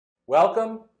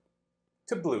Welcome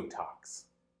to Blue Talks.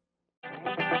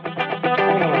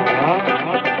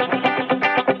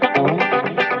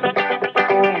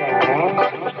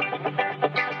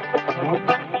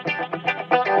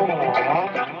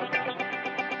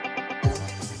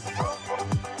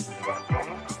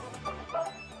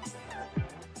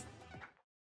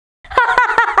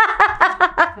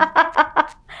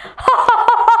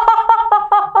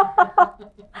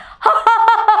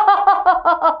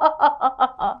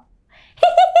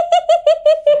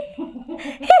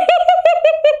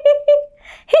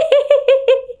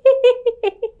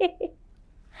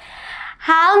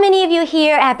 How many of you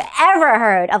here have ever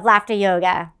heard of laughter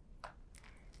yoga?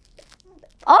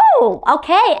 Oh,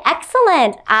 okay,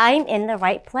 excellent. I'm in the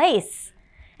right place.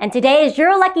 And today is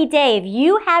your lucky day. If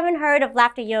you haven't heard of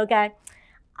laughter yoga,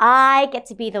 I get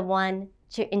to be the one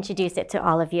to introduce it to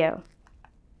all of you.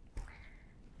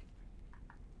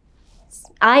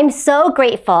 I'm so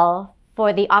grateful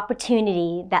for the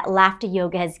opportunity that laughter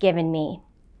yoga has given me.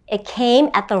 It came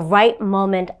at the right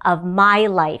moment of my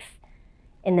life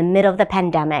in the middle of the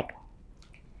pandemic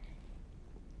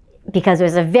because it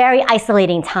was a very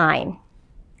isolating time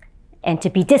and to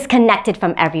be disconnected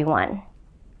from everyone.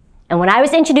 And when I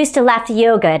was introduced to laughter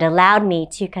yoga, it allowed me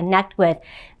to connect with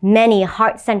many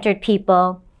heart-centered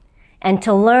people and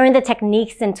to learn the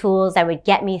techniques and tools that would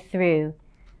get me through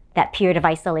that period of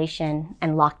isolation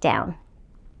and lockdown.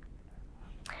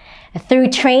 Through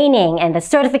training and the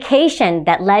certification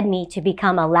that led me to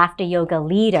become a laughter yoga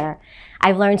leader,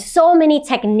 I've learned so many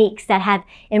techniques that have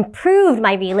improved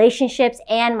my relationships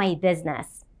and my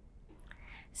business.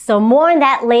 So more on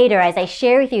that later as I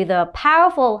share with you the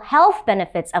powerful health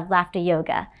benefits of laughter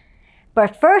yoga.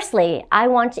 But firstly, I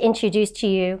want to introduce to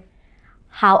you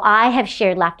how I have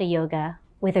shared laughter yoga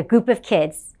with a group of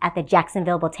kids at the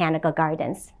Jacksonville Botanical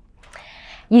Gardens.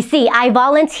 You see, I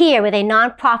volunteer with a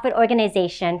nonprofit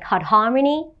organization called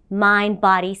Harmony, Mind,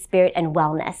 Body, Spirit, and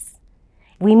Wellness.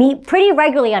 We meet pretty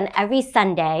regularly on every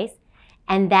Sundays,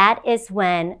 and that is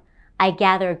when I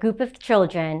gather a group of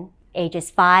children ages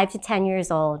 5 to 10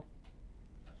 years old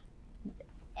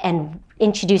and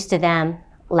introduce to them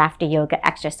laughter yoga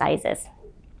exercises.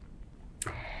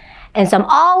 And so I'm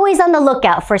always on the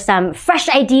lookout for some fresh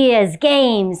ideas,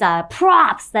 games,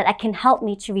 props that can help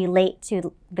me to relate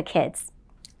to the kids.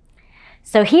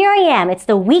 So here I am, it's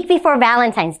the week before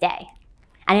Valentine's Day,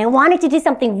 and I wanted to do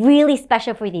something really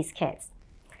special for these kids.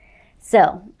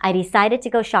 So I decided to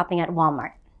go shopping at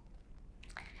Walmart.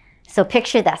 So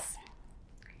picture this.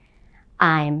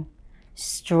 I'm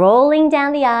strolling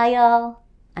down the aisle,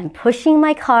 I'm pushing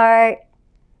my cart,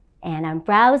 and I'm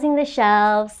browsing the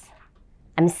shelves.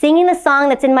 I'm singing the song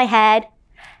that's in my head.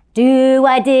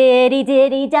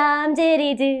 Do-a-diddy-diddy-dum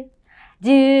diddy-do.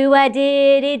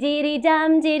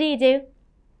 Do-a-diddy-diddy-dum diddy-do.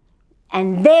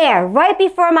 And there, right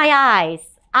before my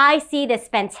eyes, I see this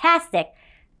fantastic,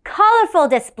 colorful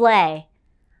display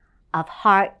of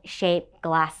heart-shaped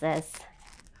glasses.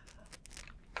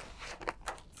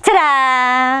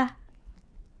 Ta-da!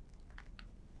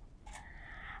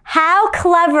 How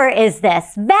clever is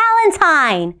this?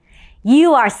 Valentine,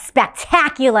 you are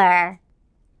spectacular.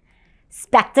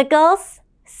 Spectacles,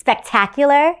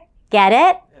 spectacular, get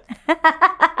it?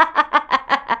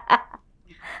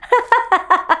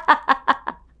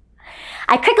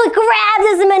 I quickly grabbed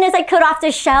as many as I could off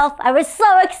the shelf. I was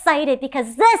so excited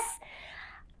because this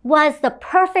was the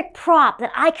perfect prop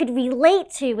that I could relate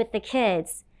to with the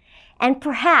kids and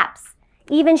perhaps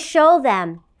even show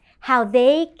them how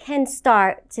they can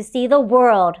start to see the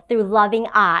world through loving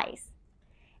eyes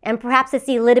and perhaps to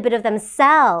see a little bit of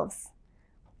themselves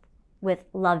with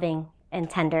loving and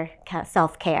tender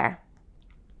self-care.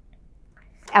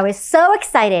 I was so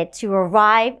excited to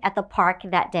arrive at the park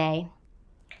that day,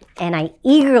 and I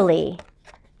eagerly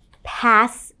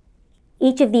passed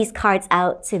each of these cards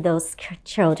out to those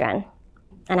children,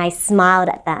 and I smiled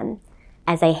at them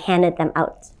as I handed them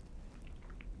out.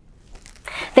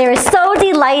 They were so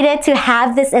delighted to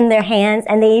have this in their hands,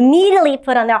 and they immediately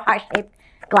put on their heart-shaped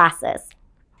glasses.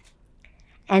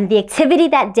 And the activity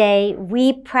that day,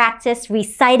 we practiced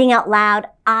reciting out loud,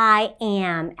 "I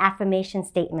am," affirmation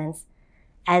statements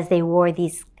as they wore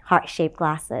these heart-shaped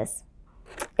glasses.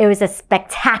 It was a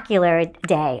spectacular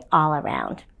day all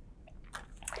around.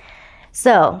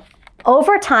 So,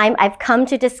 over time, I've come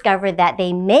to discover that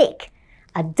they make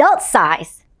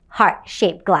adult-size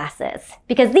heart-shaped glasses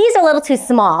because these are a little too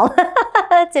small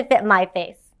to fit my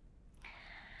face.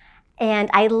 And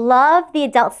I love the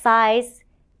adult-size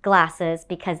glasses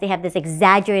because they have this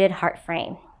exaggerated heart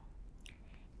frame.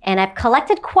 And I've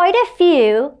collected quite a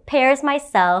few pairs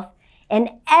myself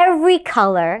in every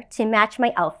color to match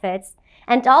my outfits.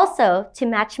 and also to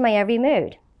match my every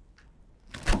mood.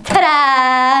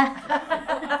 Ta-da!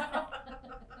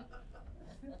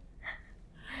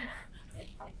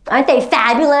 Aren't they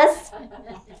fabulous?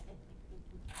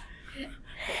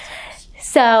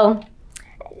 So,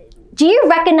 do you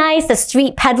recognize the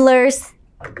street peddlers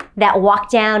that walk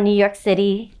down New York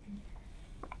City?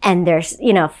 And they're,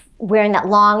 wearing that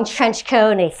long trench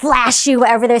coat and they flash you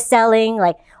whatever they're selling,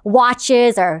 like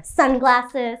watches or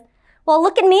sunglasses. Well,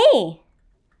 look at me.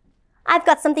 I've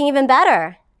got something even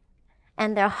better.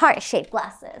 And they're heart-shaped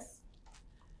glasses.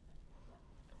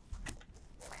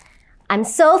 I'm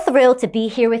so thrilled to be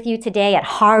here with you today at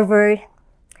Harvard.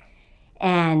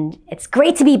 And it's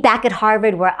great to be back at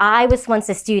Harvard, where I was once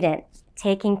a student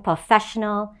taking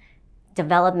professional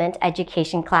development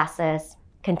education classes,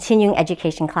 continuing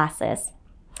education classes.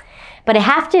 But I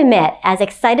have to admit, as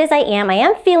excited as I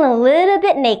am feeling a little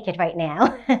bit naked right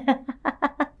now.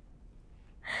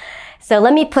 So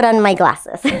let me put on my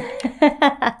glasses.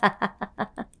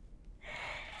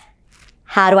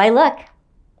 How do I look?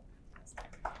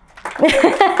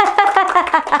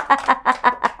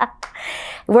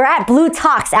 We're at Blue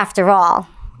Talks after all.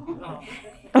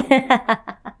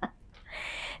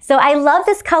 So I love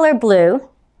this color blue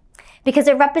because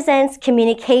it represents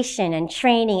communication and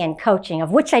training and coaching,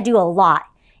 of which I do a lot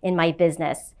in my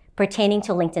business, pertaining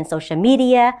to LinkedIn social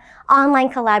media, online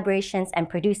collaborations, and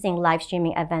producing live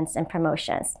streaming events and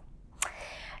promotions.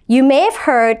 You may have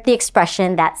heard the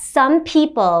expression that some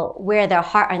people wear their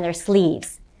heart on their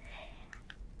sleeves.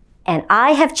 And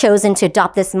I have chosen to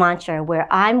adopt this mantra where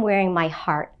I'm wearing my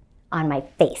heart on my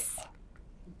face.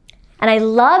 And I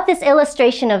love this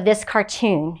illustration of this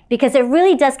cartoon because it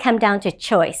really does come down to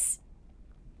choice.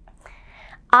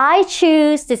 I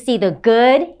choose to see the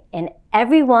good in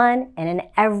everyone and in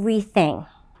everything.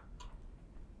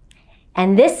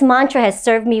 And this mantra has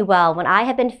served me well when I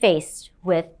have been faced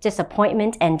with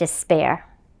disappointment and despair.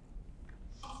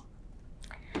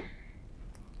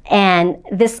 And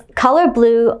this color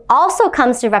blue also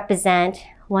comes to represent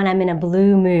when I'm in a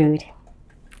blue mood.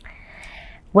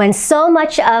 When so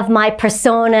much of my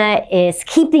persona is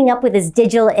keeping up with this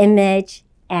digital image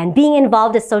and being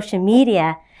involved in social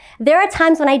media, there are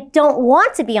times when I don't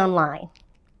want to be online.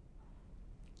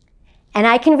 And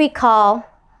I can recall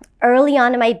early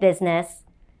on in my business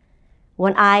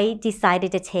when I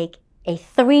decided to take a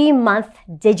 3-month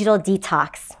digital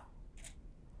detox.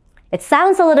 It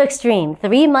sounds a little extreme.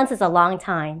 3 months is a long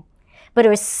time, but it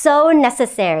was so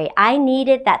necessary. I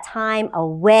needed that time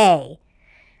away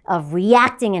of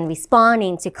reacting and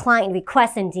responding to client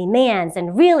requests and demands,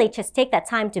 and really just take that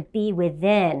time to be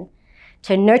within,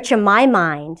 to nurture my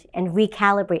mind and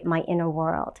recalibrate my inner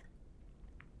world.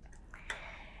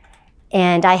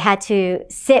 And I had to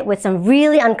sit with some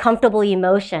really uncomfortable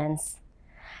emotions.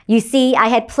 You see, I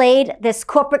had played this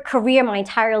corporate career my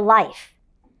entire life.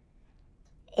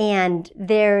 And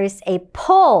there's a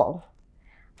pull.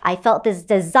 I felt this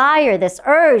desire, this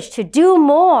urge to do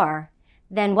more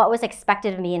than what was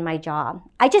expected of me in my job.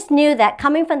 I just knew that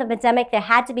coming from the pandemic, there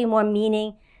had to be more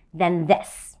meaning than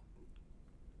this.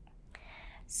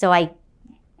 So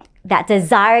that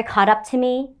desire caught up to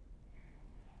me,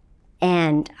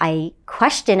 and I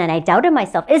questioned and I doubted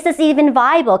myself. Is this even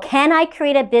viable? Can I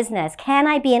create a business? Can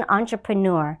I be an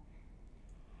entrepreneur?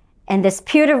 And this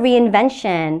period of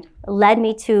reinvention led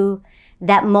me to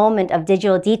that moment of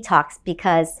digital detox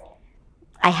because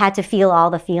I had to feel all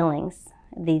the feelings,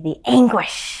 the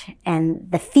anguish and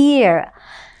the fear,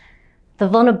 the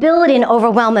vulnerability and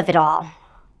overwhelm of it all.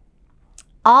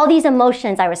 All these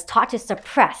emotions I was taught to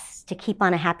suppress to keep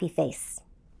on a happy face.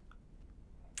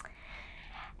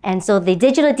 And so the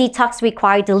digital detox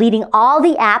required deleting all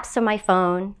the apps from my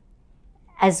phone,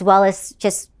 as well as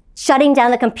just shutting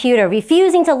down the computer,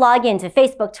 refusing to log in to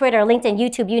Facebook, Twitter, LinkedIn,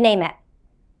 YouTube, you name it.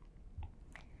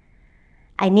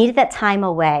 I needed that time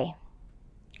away.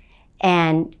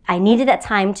 And I needed that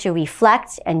time to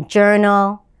reflect and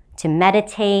journal, to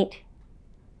meditate.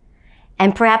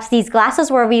 And perhaps these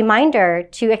glasses were a reminder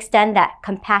to extend that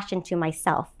compassion to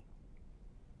myself.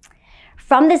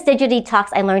 From this digital detox,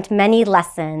 I learned many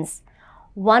lessons,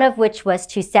 one of which was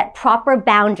to set proper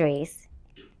boundaries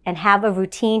and have a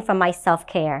routine for my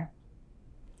self-care.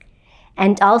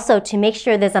 And also to make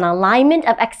sure there's an alignment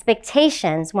of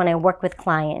expectations when I work with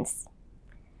clients.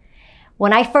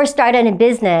 When I first started in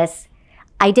business,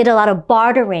 I did a lot of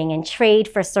bartering and trade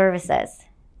for services.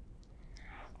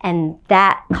 And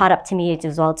that caught up to me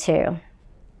as well too.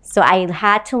 So I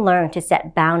had to learn to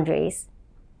set boundaries.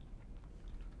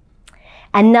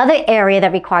 Another area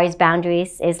that requires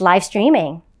boundaries is live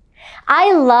streaming.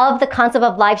 I love the concept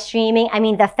of live streaming. I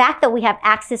mean, the fact that we have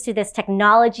access to this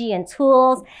technology and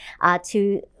tools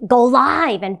to go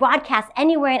live and broadcast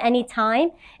anywhere and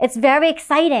anytime, it's very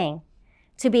exciting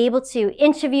to be able to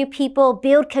interview people,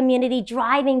 build community,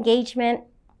 drive engagement.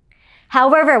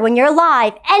 However, when you're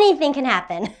live, anything can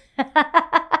happen.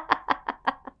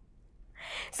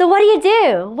 So what do you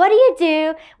do? What do you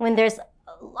do when there's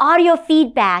audio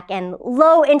feedback and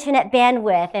low internet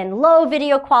bandwidth and low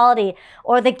video quality,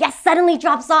 or the guest suddenly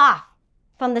drops off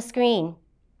from the screen?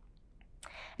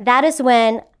 That is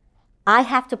when I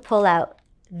have to pull out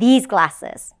these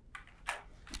glasses.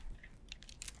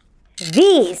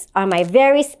 These are my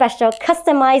very special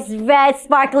customized red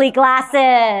sparkly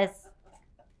glasses.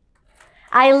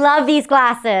 I love these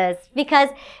glasses because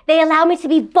they allow me to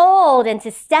be bold and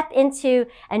to step into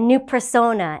a new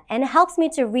persona, and it helps me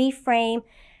to reframe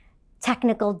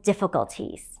technical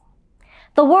difficulties.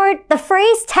 The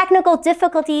phrase technical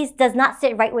difficulties does not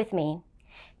sit right with me.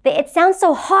 It sounds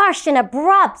so harsh and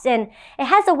abrupt, and it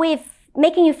has a way of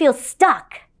making you feel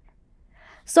stuck.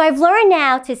 So I've learned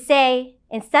now to say,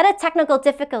 instead of technical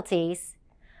difficulties,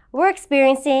 we're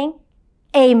experiencing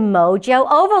a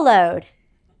mojo overload.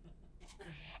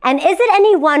 And is it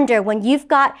any wonder when you've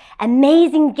got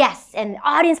amazing guests and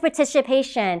audience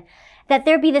participation that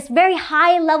there be this very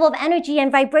high level of energy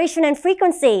and vibration and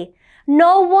frequency?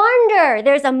 No wonder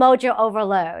there's a mojo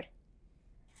overload.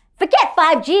 Forget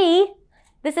 5G.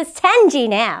 This is 10G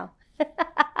now.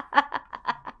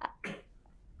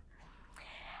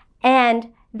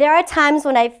 And there are times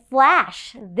when I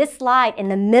flash this slide in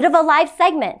the middle of a live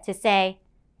segment to say,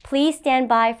 please stand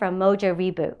by for a mojo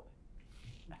reboot.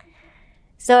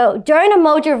 So during a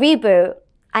mojo reboot,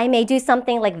 I may do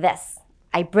something like this.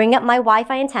 I bring up my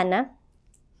Wi-Fi antenna,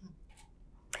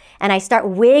 and I start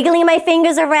wiggling my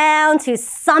fingers around to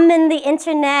summon the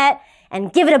internet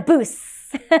and give it a boost.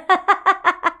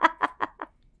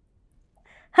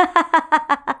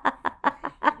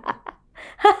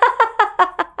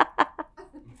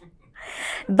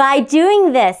 By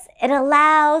doing this, it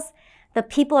allows the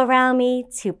people around me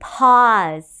to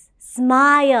pause,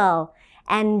 smile,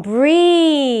 and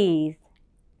breathe.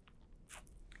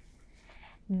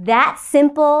 That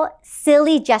simple,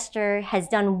 silly gesture has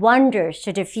done wonders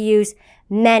to diffuse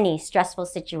many stressful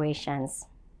situations.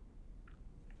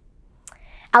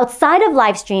 Outside of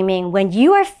live streaming, when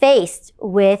you are faced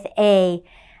with a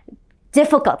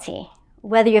difficulty,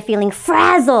 whether you're feeling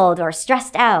frazzled or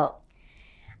stressed out,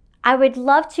 I would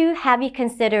love to have you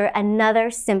consider another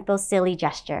simple, silly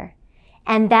gesture,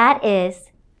 and that is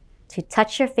to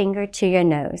touch your finger to your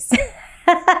nose.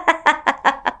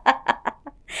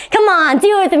 Come on,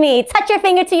 do it with me. Touch your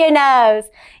finger to your nose.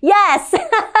 Yes.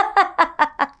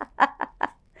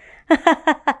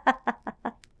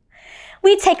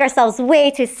 We take ourselves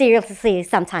way too seriously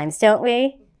sometimes, don't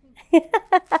we?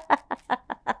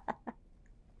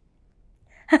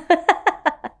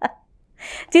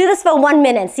 Do this for 1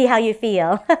 minute and see how you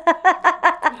feel.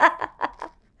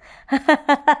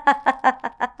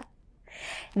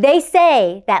 They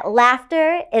say that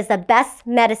laughter is the best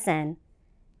medicine,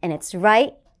 and it's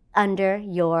right under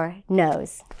your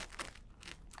nose.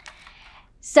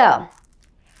 So,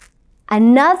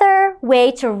 another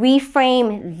way to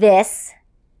reframe this,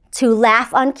 to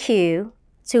laugh on cue,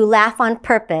 to laugh on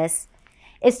purpose,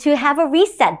 is to have a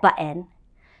reset button.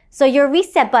 So your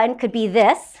reset button could be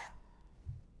this,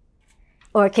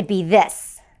 or it could be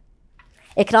this.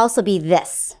 It could also be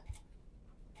this.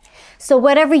 So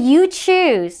whatever you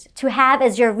choose to have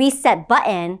as your reset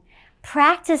button,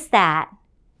 practice that.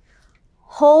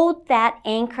 Hold that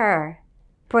anchor.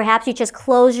 Perhaps you just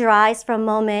close your eyes for a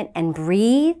moment and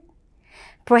breathe.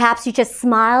 Perhaps you just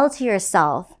smile to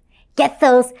yourself. Get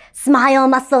those smile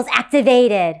muscles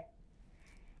activated.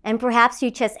 And perhaps you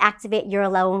just activate your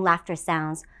own laughter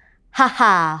sounds. Ha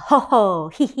ha, ho ho,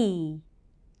 hee hee.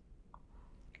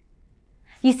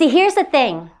 You see, here's the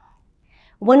thing.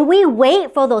 When we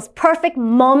wait for those perfect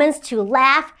moments to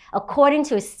laugh according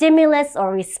to a stimulus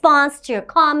or response to a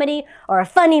comedy or a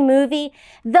funny movie,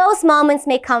 those moments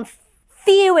may come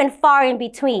few and far in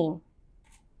between.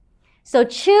 So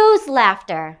choose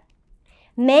laughter.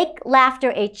 Make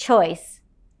laughter a choice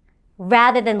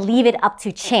rather than leave it up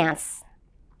to chance.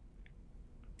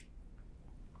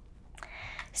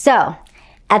 So,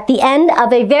 at the end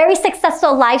of a very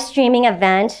successful live streaming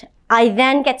event, I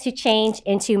then get to change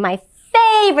into my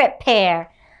favorite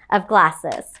pair of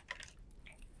glasses.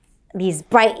 These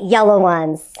bright yellow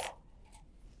ones.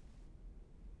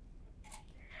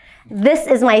 This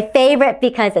is my favorite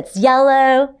because it's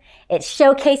yellow. It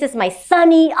showcases my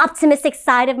sunny, optimistic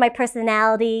side of my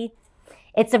personality.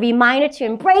 It's a reminder to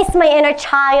embrace my inner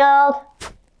child.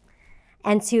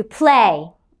 and to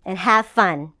play and have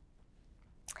fun.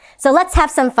 So let's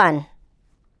have some fun.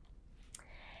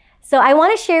 So I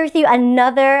want to share with you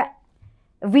another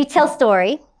retail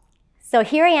story. So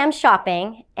here I am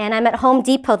shopping, and I'm at Home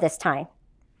Depot this time.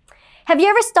 Have you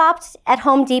ever stopped at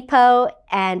Home Depot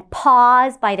and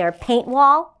paused by their paint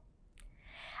wall?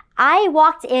 I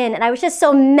walked in and I was just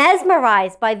so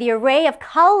mesmerized by the array of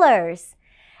colors.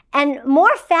 And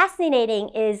more fascinating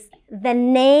is the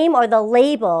name or the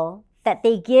label that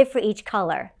they give for each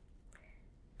color.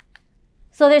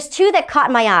 So there's two that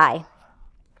caught my eye.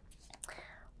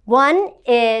 One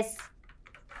is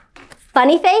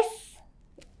funny face,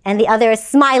 and the other is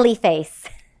smiley face.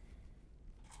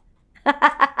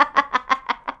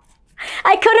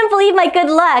 I couldn't believe my good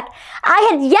luck. I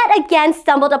had yet again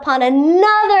stumbled upon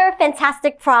another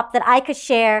fantastic prop that I could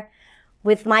share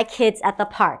with my kids at the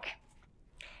park.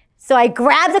 So I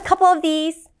grabbed a couple of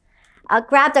these,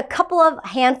 grabbed a couple of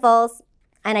handfuls,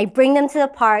 and I bring them to the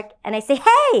park, and I say,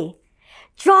 hey,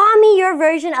 draw me your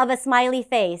version of a smiley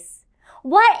face.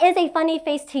 What is a funny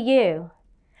face to you?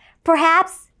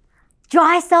 Perhaps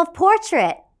draw a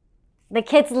self-portrait. The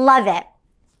kids love it.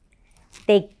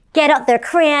 They get out their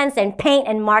crayons and paint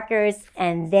and markers,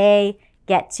 and they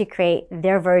get to create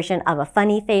their version of a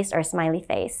funny face or a smiley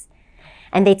face.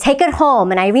 And they take it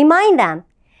home, and I remind them,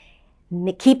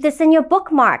 keep this in your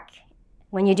bookmark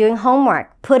when you're doing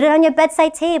homework. Put it on your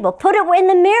bedside table. Put it in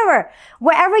the mirror.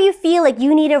 Wherever you feel like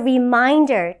you need a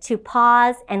reminder to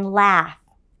pause and laugh.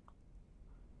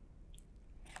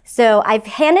 So I've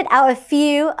handed out a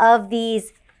few of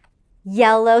these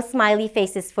yellow smiley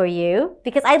faces for you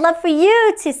because I'd love for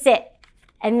you to sit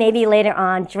and maybe later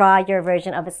on draw your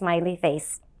version of a smiley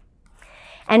face.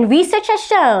 And research has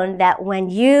shown that when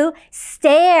you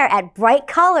stare at bright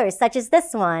colors such as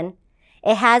this one,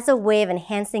 it has a way of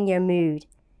enhancing your mood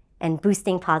and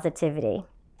boosting positivity.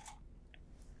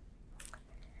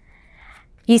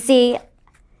 You see,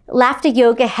 laughter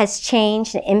yoga has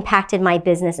changed and impacted my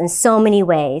business in so many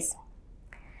ways.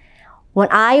 When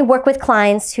I work with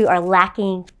clients who are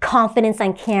lacking confidence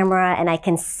on camera and I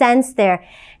can sense their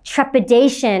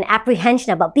trepidation,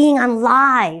 apprehension about being on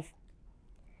live,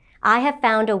 I have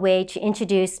found a way to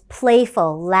introduce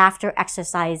playful laughter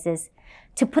exercises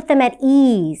to put them at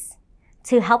ease,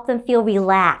 to help them feel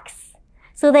relaxed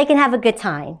so they can have a good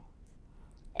time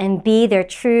and be their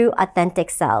true, authentic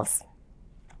selves.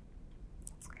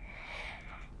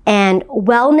 And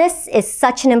wellness is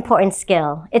such an important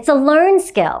skill. It's a learned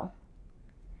skill.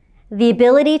 The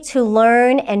ability to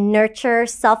learn and nurture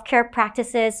self-care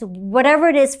practices, whatever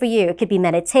it is for you. It could be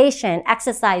meditation,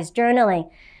 exercise, journaling,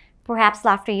 perhaps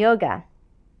laughter yoga.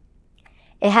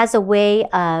 It has a way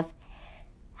of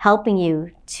helping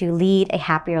you to lead a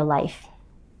happier life.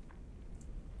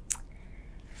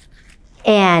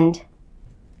 And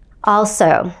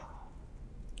also,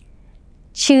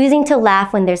 choosing to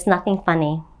laugh when there's nothing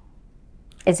funny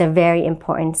is a very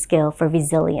important skill for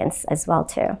resilience as well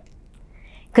too.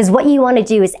 Because what you want to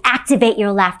do is activate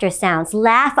your laughter sounds.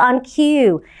 Laugh on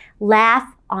cue.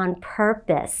 Laugh on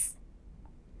purpose.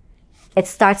 It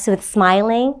starts with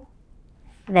smiling,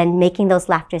 then making those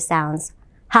laughter sounds.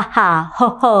 Ha ha,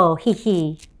 ho ho, hee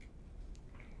hee.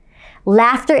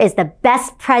 Laughter is the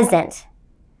best present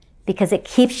because it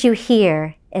keeps you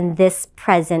here in this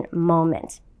present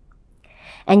moment.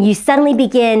 And you suddenly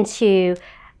begin to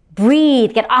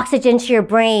breathe, get oxygen to your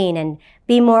brain, and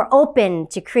be more open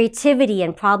to creativity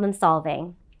and problem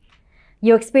solving.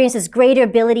 You'll experience this greater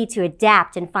ability to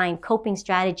adapt and find coping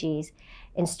strategies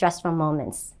in stressful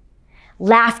moments.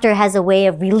 Laughter has a way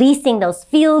of releasing those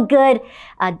feel-good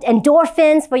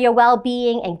endorphins for your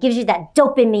well-being and gives you that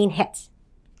dopamine hit.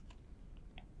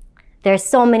 There's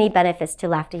so many benefits to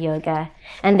laughter yoga,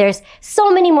 and there's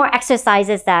so many more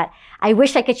exercises that I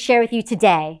wish I could share with you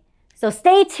today. So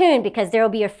stay tuned because there will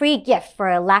be a free gift for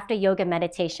a laughter yoga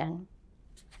meditation.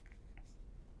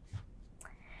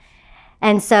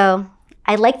 And so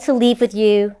I'd like to leave with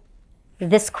you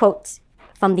this quote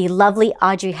from the lovely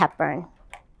Audrey Hepburn.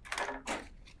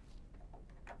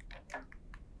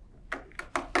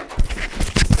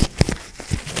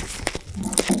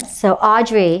 So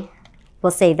Audrey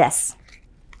will say this.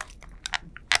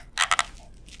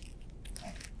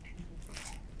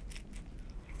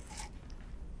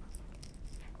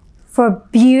 For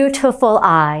beautiful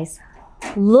eyes,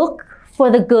 look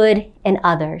for the good in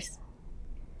others.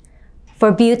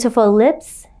 For beautiful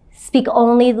lips, speak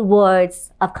only the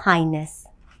words of kindness.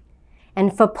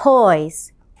 And for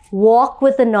poise, walk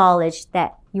with the knowledge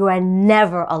that you are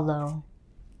never alone.